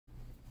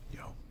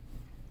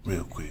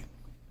real quick,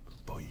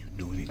 before you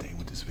do anything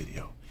with this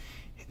video,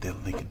 hit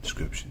that link in the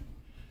description.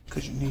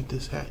 Cause you need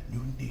this hat,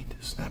 you need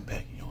this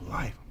snapback in your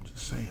life. I'm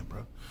just saying,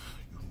 bro.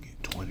 You can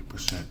get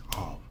 20%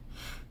 off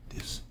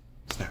this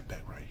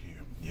snapback right here.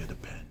 Yeah, the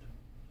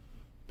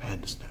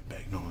panda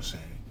snapback. You know what I'm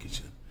saying?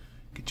 Get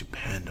your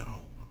panda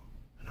on.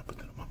 And I put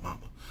that on my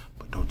mama,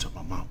 but don't tell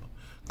my mama,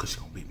 cause she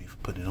gonna beat me for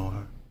putting it on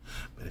her.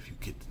 But if you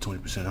get the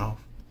 20% off,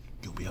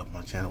 you'll be helping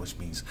my channel, which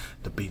means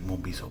the beating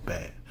won't be so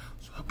bad.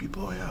 So help your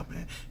boy out,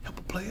 man. Help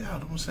her play it out. You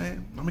know what I'm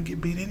saying? I'm gonna get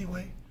beat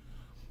anyway.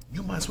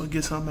 You might as well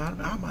get something out of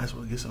it. I might as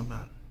well get something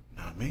out of it.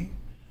 Know what I mean?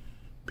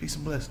 Peace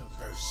and blessings.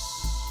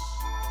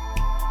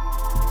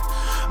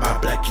 My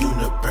black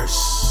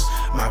universe.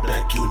 My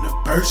black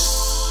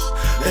universe.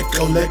 Let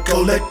go, let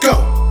go, let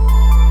go.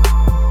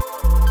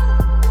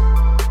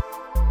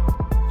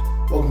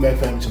 Welcome back,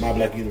 family, to My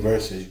Black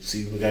Universe. As you can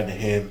see, we got in the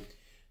hand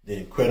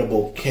the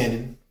NCredible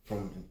Canon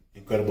from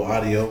NCredible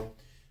Audio,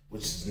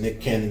 which is Nick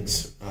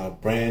Cannon's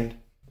brand.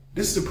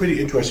 This is a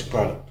pretty interesting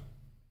product.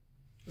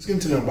 Let's get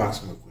into the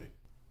unboxing real quick.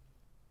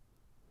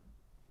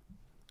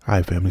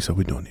 Alright, family, so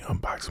we're doing the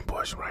unboxing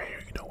portion right here.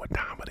 You know what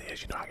time it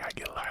is. You know, I gotta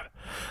get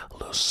a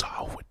little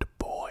soft with the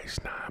boys,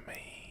 know what I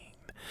mean?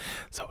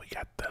 So we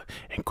got the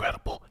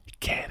NCredible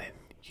Canon,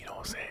 you know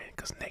what I'm saying?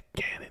 Because Nick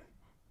Cannon,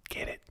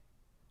 get it?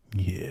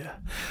 Yeah.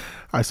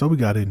 Alright, so we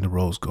got it in the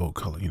rose gold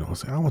color, you know what I'm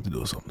saying? I want to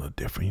do something a little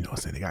different, you know what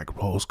I'm saying? They got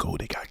rose gold,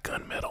 they got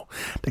gunmetal,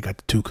 they got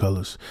the two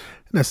colors,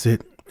 and that's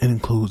it. It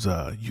includes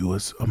a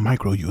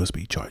micro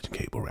USB charging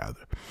cable,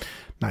 rather.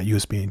 Not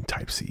USB and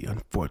Type-C,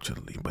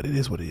 unfortunately, but it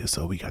is what it is.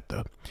 So we got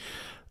the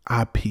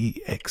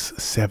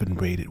IPX7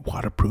 rated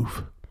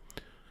waterproof.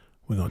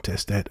 We're going to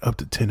test that. Up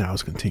to 10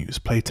 hours continuous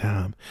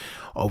playtime,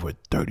 over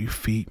 30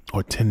 feet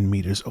or 10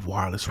 meters of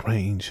wireless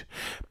range.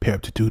 Pair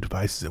up to 2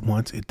 devices at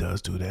once. It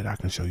does do that. I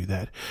can show you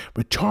that.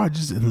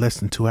 Recharges in less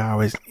than 2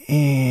 hours.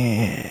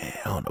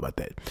 I don't know about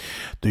that.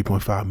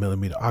 3.5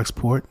 millimeter aux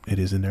port. It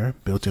is in there.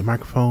 Built-in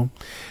microphone.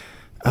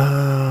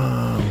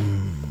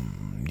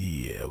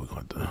 Yeah, we're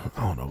going to,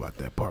 I don't know about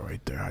that part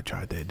right there. I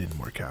tried that, it didn't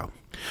work out.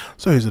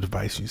 So here's the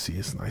device. You see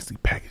it's nicely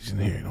packaged in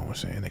here, you know what I'm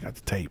saying? They got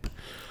the tape.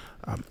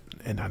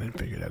 And I didn't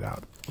figure that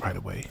out right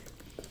away.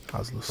 I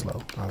was a little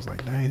slow. I was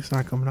like, dang, it's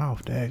not coming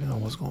off, Dad.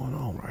 What's going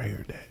on right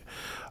here, Dad?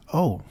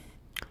 Oh,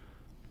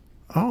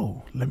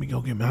 let me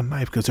go get my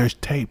knife because there's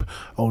tape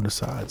on the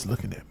sides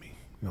looking at me.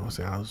 You know what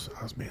I'm saying?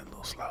 I was being a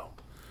little slow,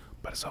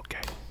 but it's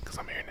okay because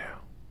I'm here now.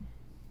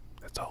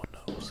 That's old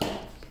news.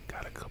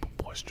 Got a couple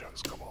Porsche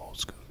trucks, couple old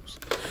schools.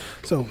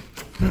 So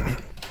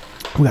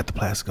we got the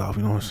plastic off,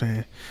 you know what I'm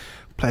saying?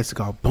 Plastic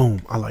off,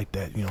 boom. I like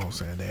that, you know what I'm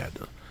saying? They had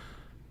the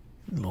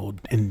little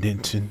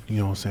indentation, you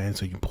know what I'm saying?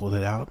 So you pull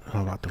it out.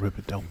 I'm about to rip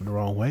it open the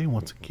wrong way.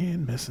 Once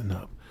again, messing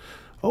up.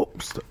 Oh,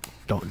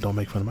 don't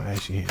make fun of my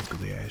ashy hands because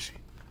they're ashy.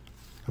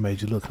 I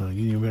made you look, huh?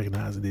 You didn't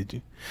recognize it, did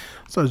you?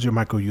 So there's your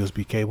micro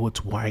USB cable.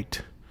 It's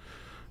white,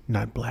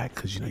 not black,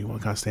 because you know you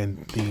want to kind of stay in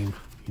the theme,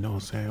 you know what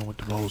I'm saying, with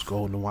the rose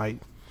gold and the white.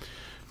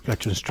 You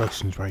got your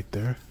instructions right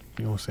there.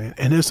 You know what I'm saying?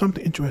 And there's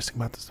something interesting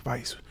about this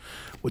device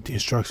with the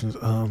instructions.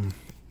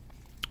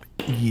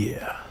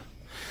 Yeah.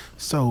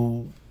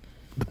 So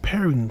the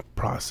pairing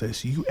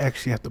process, you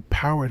actually have to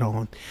power it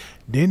on,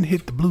 then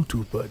hit the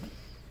Bluetooth button.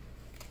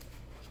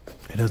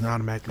 It doesn't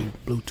automatically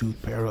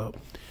Bluetooth pair up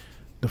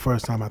the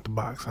first time out the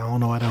box. I don't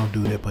know why they don't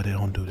do that, but they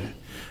don't do that.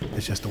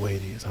 It's just the way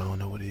it is. I don't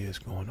know what it is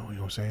going on, you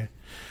know what I'm saying?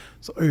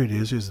 So here it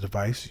is. Here's the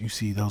device. You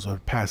see those are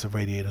passive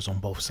radiators on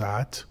both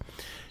sides.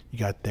 You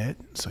got that.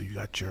 So you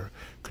got your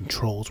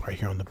controls right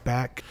here on the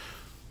back.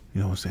 You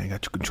know what I'm saying? You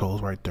got your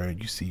controls right there.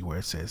 You see where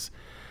it says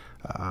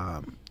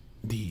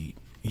the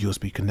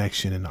USB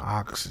connection and the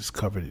aux is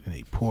covered in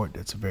a port.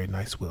 That's a very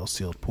nice,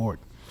 well-sealed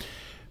port.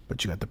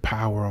 But you got the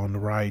power on the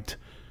right.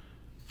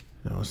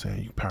 You know what I'm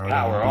saying? You power it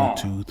on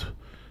Bluetooth.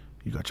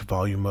 You got your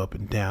volume up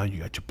and down.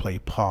 You got your play,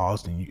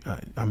 pause, and you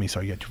got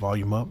your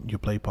volume up, your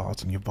play,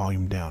 pause, and your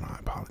volume down. I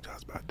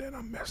apologize about that.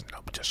 I'm messing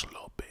up just a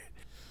little bit.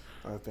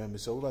 All right, family.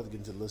 So we're about to get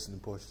into the listening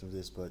portion of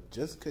this, but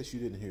just in case you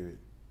didn't hear it,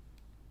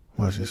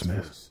 watch this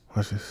mess.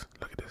 Watch this.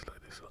 Look at this. Look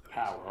at this. Look at this.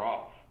 Power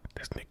off.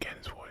 That's Nick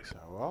Cannon's voice.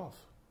 Power off.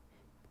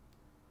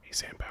 He's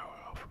saying power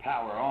off.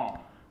 Power on.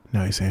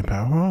 No, he's saying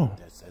power on.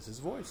 That's his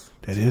voice.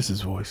 That is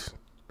his voice.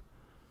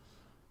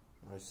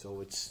 All right,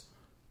 so it's,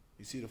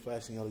 you see the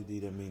flashing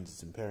LED, that means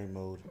it's in pairing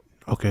mode.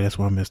 Okay, that's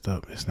where I messed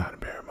up. It's not in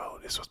pairing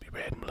mode. It's supposed to be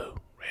red and blue.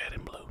 Red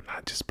and blue,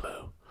 not just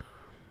blue.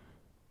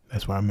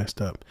 That's where I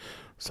messed up.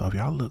 So if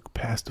y'all look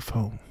past the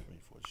phone. Wait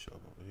for it to show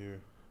up over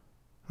here.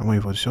 I'm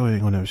waiting for it to show. It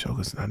ain't gonna never show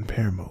because it's not in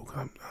pairing mode.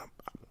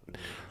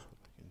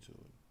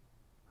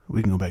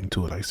 We can go back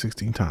into it like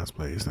 16 times,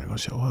 but it's not gonna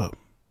show up.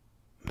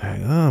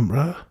 Hang on,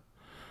 bruh.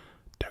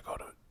 There go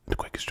the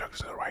quick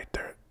instructions are right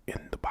there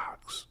in the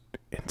box,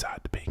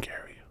 inside the pink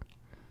area.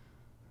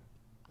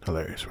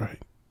 Hilarious,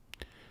 right?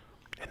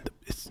 And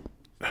it's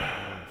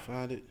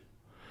find it.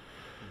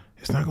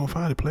 It's not gonna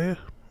find it, player.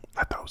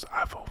 I thought it was the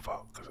iPhone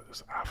fault because it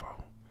was an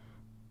iPhone.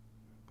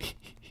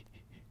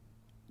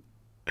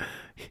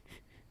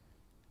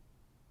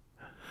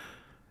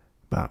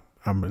 But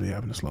I'm really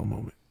having a slow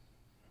moment.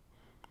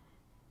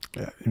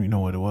 Yeah, you know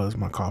what it was?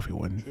 My coffee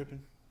wasn't.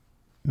 Tripping?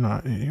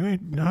 No, you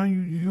ain't. No,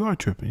 you are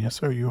tripping. Yes,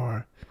 sir, you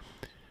are.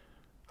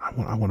 I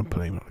want to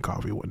blame it on the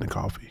coffee. It wasn't the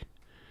coffee.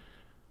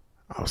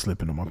 I was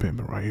slipping on my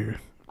pimping right here.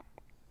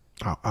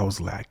 I was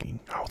lacking.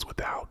 I was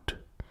without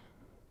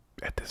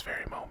at this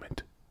very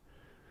moment.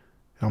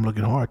 And I'm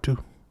looking hard too.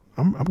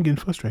 I'm getting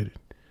frustrated.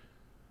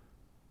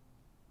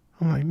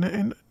 I'm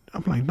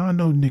like, no, I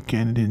know Nick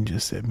Cannon didn't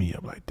just set me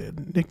up like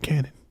that. Nick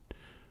Cannon,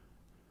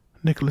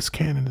 Nicholas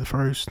Cannon, the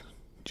first,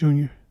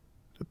 Junior,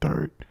 the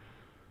third.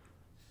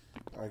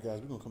 All right,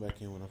 guys, we're gonna come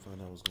back in when I find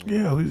out what's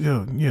going on. We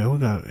got because I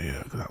was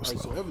All right,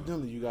 slow. so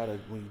evidently you gotta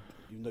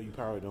even though you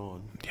power it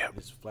on, Yep.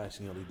 it's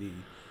flashing LED. You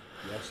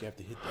actually have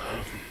to hit the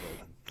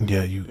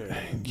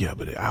Bluetooth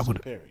button.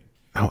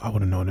 But I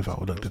would have known if I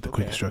would have looked at the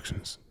quick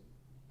instructions.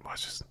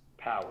 Watch this.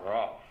 Power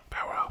off.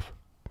 Power off.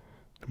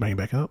 Bring it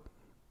back up.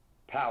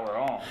 Power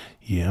on.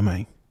 Yeah,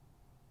 man.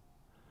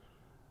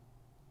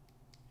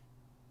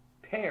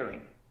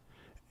 Pairing.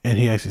 And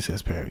he actually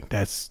says pairing.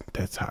 That's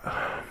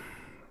how.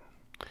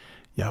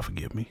 Y'all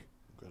forgive me.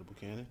 Incredible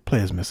Cannon.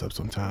 Players mess up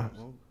sometimes.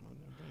 Well,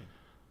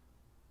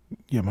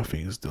 Yeah, my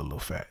finger's still a little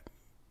fat.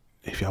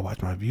 If y'all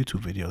watch my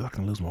YouTube videos, I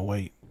can lose my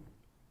weight.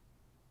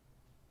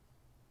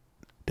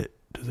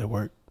 Does that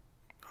work?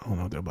 I don't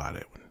know if they'll buy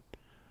that one.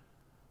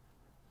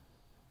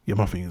 Yeah,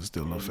 my finger's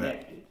still a little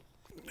fat.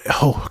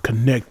 Oh,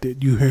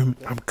 connected. You hear me?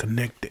 I'm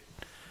connected.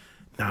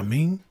 Know what I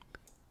mean?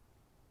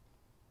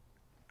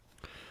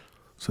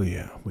 So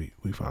yeah, we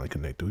finally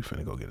connected. We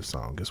finna go get a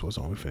song. Guess what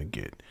song we finna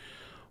get?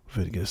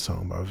 We finna get a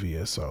song by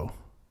VSO.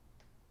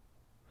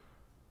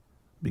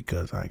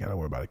 Because I ain't gotta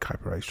worry about a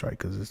copyright strike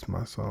because it's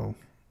my song.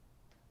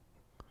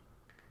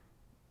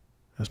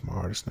 That's my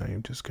artist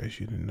name, just in case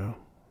you didn't know.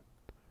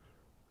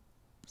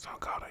 Song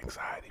called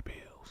Anxiety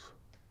Pills.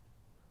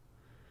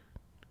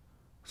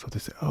 So they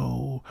say,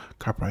 oh,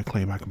 copyright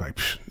claim. I can be like,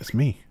 psh, it's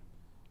me.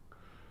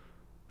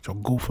 It's your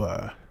goof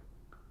eye.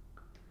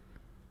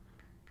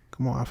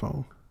 Come on,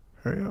 iPhone.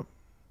 Hurry up.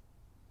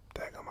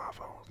 Tag on my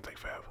iPhone. It'll take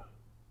forever.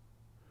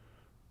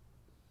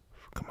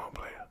 Come on,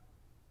 player.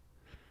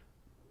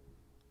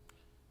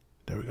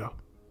 There we go.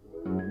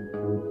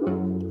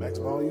 max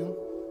volume.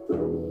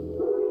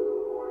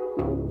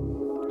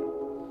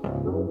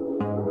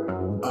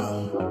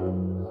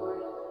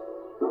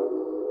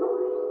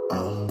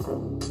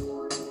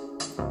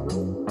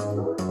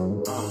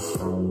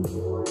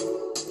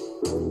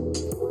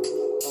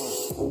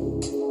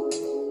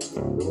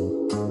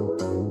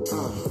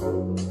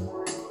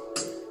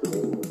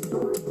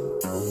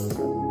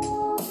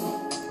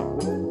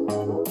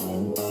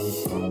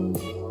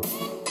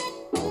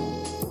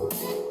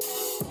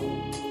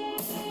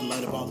 In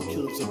light of all the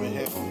killings that been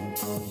happening,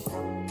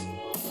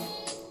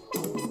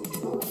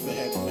 been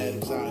having mad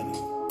anxiety.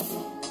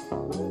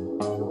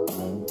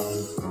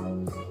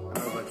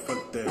 I was like,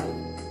 fuck that.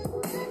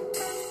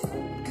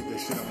 Get that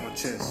shit off my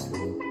chest.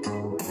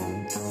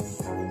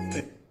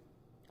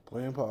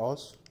 Play and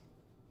pause.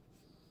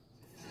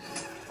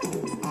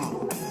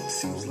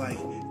 Seems like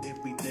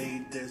every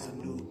day there's a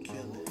new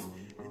killing.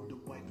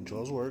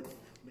 Controls work.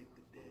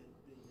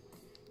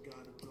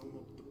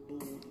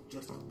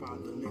 Justify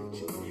the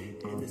lynching,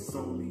 and it's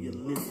only a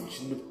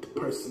lynching if the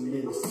person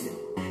innocent.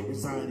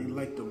 Anxiety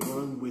like to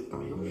run with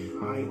me.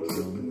 I ain't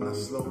tripping, I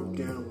slow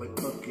down like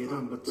fuck it,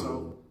 I'ma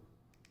talk.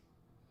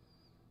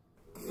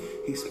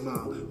 He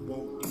smiled,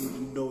 won't you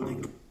know they.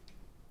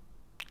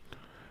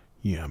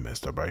 Yeah, I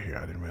messed up right here.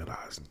 I didn't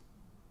realize.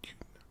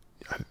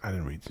 I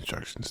didn't read the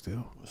instructions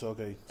still. It's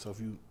okay. So if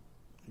you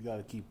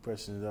gotta keep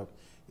pressing it up.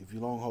 If you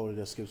long hold it,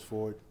 that skips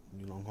forward.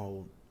 You long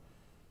hold.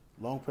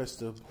 Long press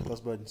the plus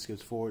button,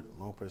 skips forward.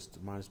 Long press the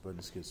minus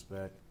button, skips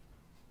back.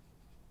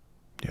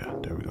 Yeah,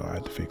 there we go. I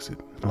had to fix it.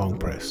 Long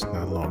press,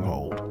 not long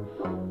hold.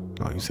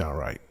 No, you sound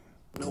right.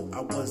 No, I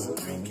wasn't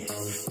drinking.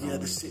 Yeah,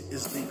 the shit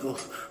is legal.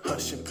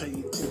 Hush and pay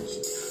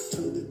attention.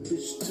 To the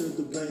bitch, to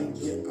the rain.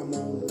 Yeah, I'm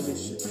on a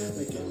mission.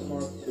 Make it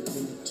hard for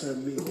them to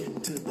turn me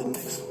to the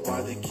next.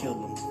 Why they kill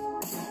them?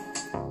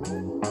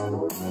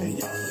 And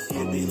y'all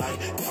hear me like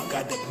y'all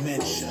got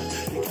dementia.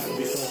 You gotta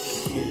be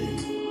fucking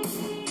kidding.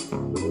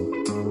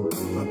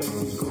 My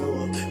baby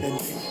grow up and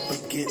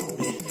forget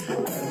me.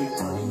 Gotta be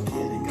fucking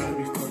kidding. Gotta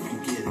be fucking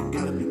kidding.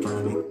 Gotta be.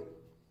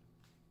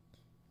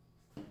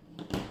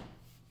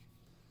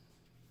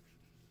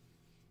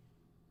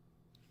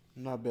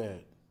 Not bad.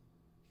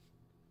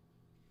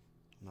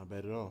 Not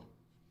bad at all.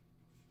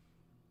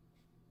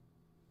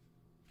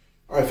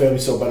 Alright, family,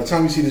 so by the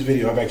time you see this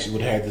video, I've actually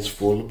would have had this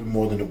for a little bit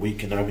more than a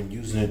week, and I've been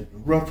using it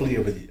roughly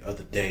every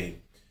other day.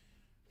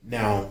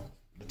 Now,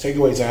 the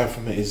takeaways I have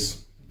from it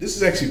is, this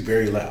is actually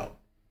very loud.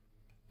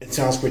 It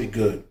sounds pretty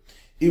good.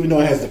 Even though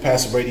it has the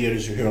passive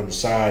radiators you hear on the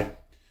side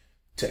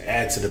to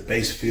add to the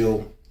bass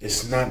feel,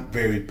 it's not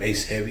very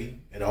bass heavy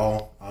at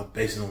all.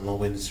 Bass on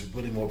low end, it's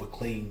really more of a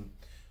clean,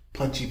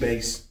 punchy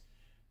bass.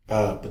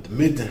 But the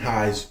mid and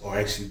highs are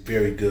actually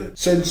very good.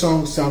 Certain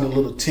songs sound a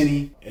little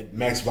tinny at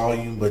max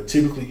volume, but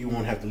typically you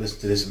won't have to listen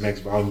to this at max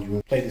volume. You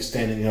won't play this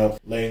standing up,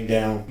 laying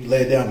down. You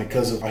lay it down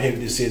because of how heavy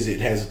this is.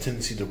 It has a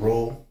tendency to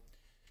roll.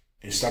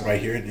 and stop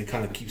right here, and it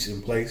kind of keeps it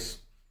in place.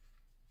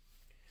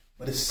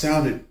 But it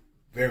sounded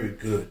very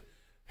good.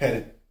 Had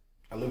it.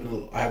 I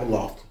have a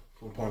loft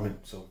apartment,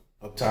 so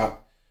up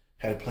top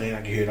had it playing.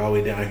 I could hear it all the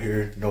way down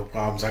here, no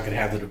problems. I could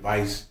have the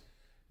device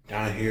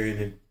down here, and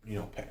then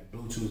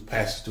Bluetooth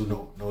passes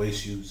through, no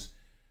issues,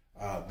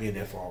 being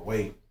that far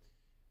away.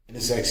 And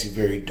it's actually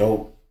very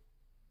dope.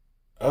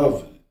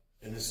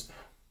 And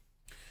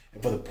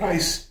for the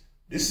price,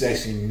 this is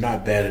actually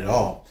not bad at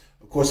all.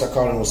 Of course, I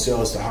caught it on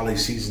sale. It's the holiday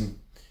season,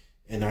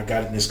 and I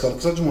got it in this color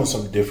because I just want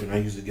something different. I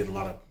usually get a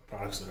lot of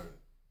products that are,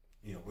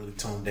 really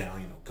toned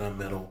down,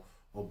 gunmetal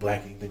or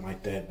black, anything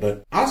like that.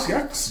 But honestly,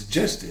 I can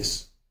suggest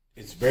this.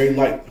 It's very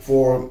light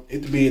for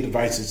it to be a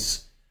device.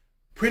 It's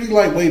pretty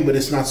lightweight, but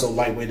it's not so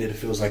lightweight that it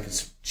feels like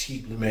it's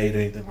cheaply made or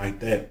anything like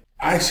that.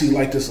 I actually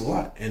like this a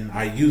lot, and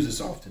I use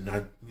this often.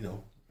 I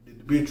did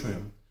the beard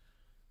trim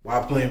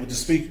while playing with the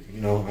speaker.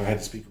 I had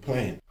the speaker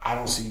playing. I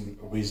don't see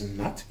a reason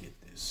not to get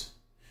this.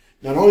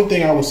 Now, the only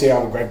thing I would say I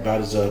would gripe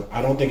about is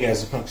I don't think it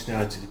has the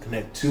functionality to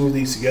connect two of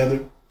these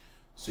together,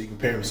 so you can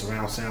pair them with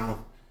surround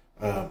sound.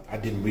 I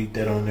didn't read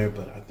that on there,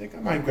 but I think I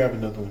might grab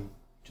another one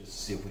just to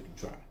see if we can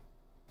try.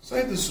 So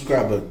hit the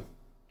subscribe button.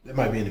 That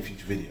might be in a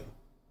future video.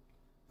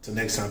 Until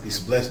next time, peace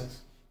and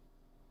blessings.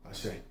 I'll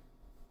show you.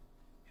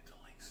 Hit the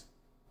links.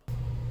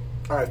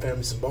 All right,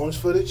 family, some bonus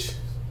footage.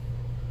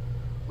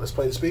 Let's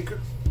play the speaker.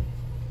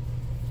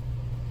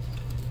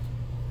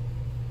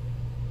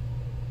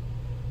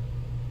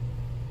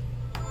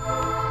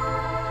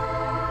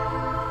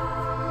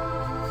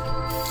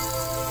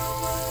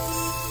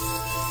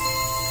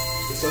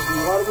 It's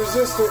something water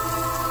resistant.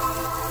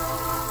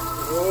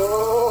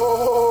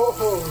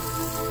 Oh.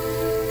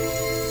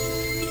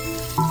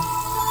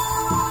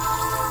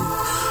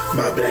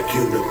 My black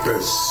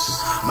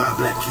universe, my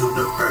black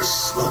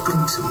universe,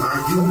 welcome to my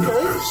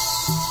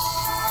universe.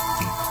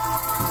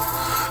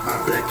 My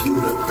black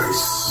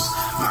universe,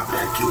 my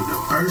black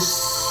universe,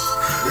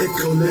 let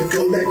go, let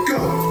go, let go.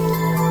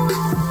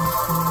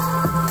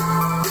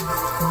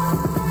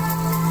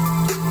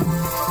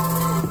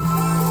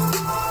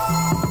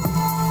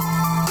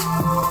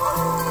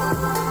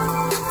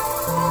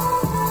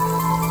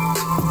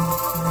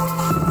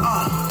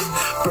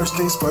 First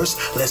things first,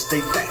 let's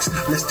state facts.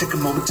 Let's take a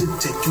moment to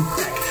take you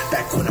back.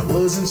 Back when I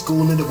was in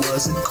school and it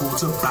wasn't cool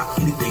to rock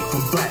anything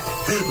from black.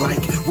 Like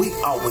we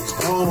always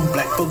wrong,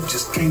 black folk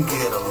just can't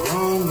get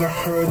along. I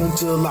heard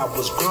until I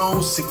was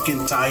grown, sick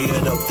and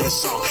tired of that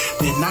song.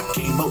 Then I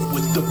came up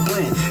with the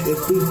plan.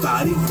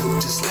 Everybody would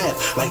just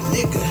laugh. Like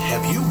nigga,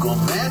 have you gone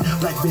mad?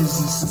 Black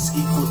businesses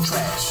equal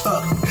trash.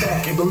 Fuck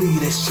that, can't believe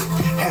that shit.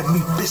 Had me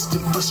pissed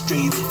and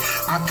frustrated.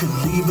 I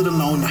couldn't leave it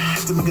alone. I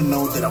had to make it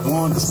known that I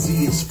wanted to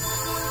see it.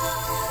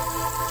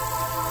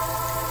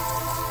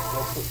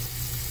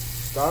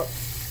 Stop.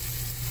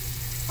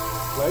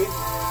 Play.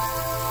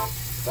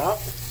 Stop.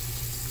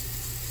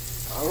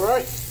 All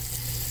right.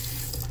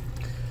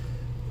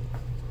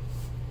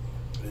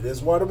 It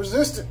is water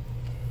resistant.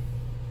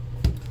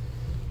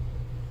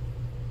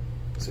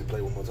 Say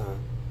play one more time.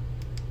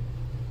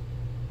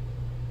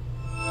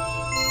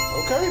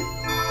 Okay.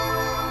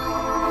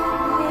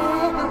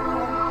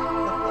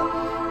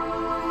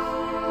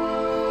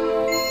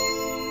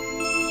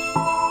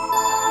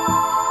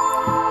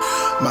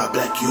 My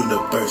black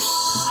universe,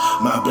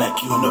 my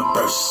black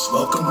universe,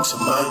 welcome to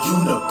my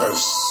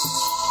universe.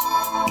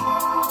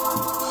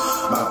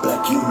 My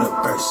black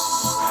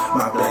universe,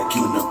 my black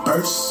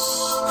universe,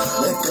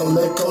 let go,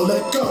 let go,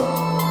 let go.